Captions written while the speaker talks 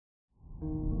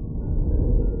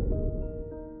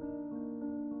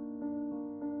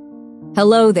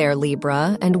Hello there,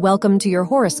 Libra, and welcome to your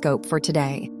horoscope for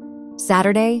today,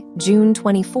 Saturday, June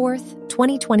 24th,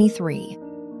 2023.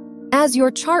 As your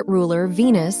chart ruler,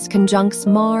 Venus, conjuncts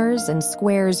Mars and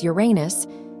squares Uranus,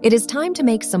 it is time to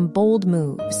make some bold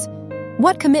moves.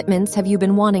 What commitments have you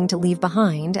been wanting to leave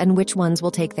behind, and which ones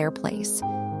will take their place?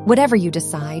 Whatever you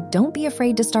decide, don't be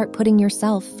afraid to start putting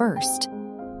yourself first.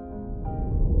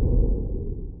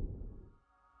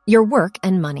 Your work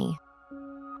and money.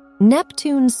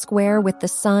 Neptune's square with the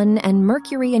Sun and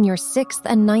Mercury in your 6th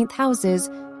and 9th houses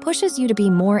pushes you to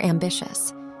be more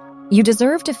ambitious. You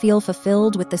deserve to feel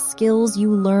fulfilled with the skills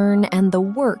you learn and the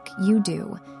work you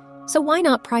do. So why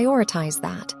not prioritize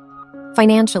that?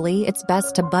 Financially, it's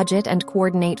best to budget and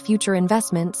coordinate future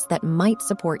investments that might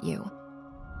support you.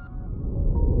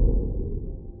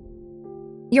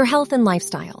 Your health and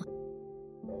lifestyle.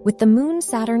 With the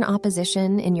Moon-Saturn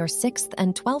opposition in your 6th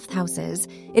and 12th houses,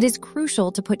 it is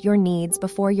crucial to put your needs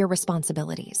before your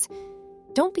responsibilities.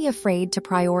 Don't be afraid to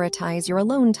prioritize your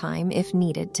alone time if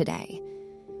needed today.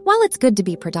 While it's good to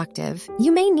be productive,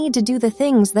 you may need to do the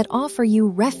things that offer you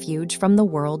refuge from the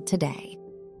world today.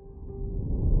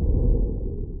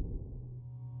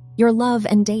 Your love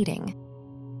and dating.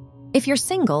 If you're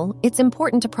single, it's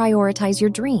important to prioritize your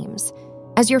dreams.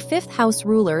 As your 5th house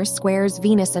ruler squares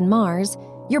Venus and Mars,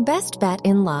 your best bet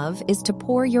in love is to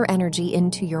pour your energy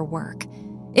into your work.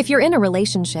 If you're in a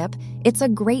relationship, it's a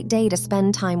great day to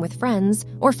spend time with friends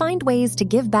or find ways to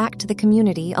give back to the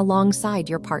community alongside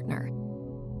your partner.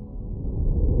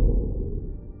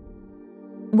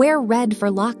 Wear red for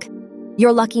luck.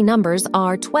 Your lucky numbers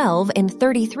are 12 and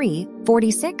 33,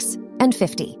 46, and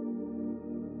 50.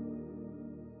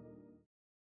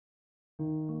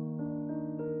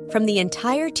 From the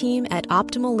entire team at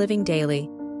Optimal Living Daily,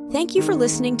 thank you for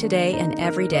listening today and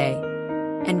every day.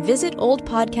 And visit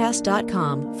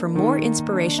oldpodcast.com for more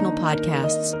inspirational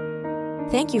podcasts.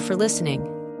 Thank you for listening.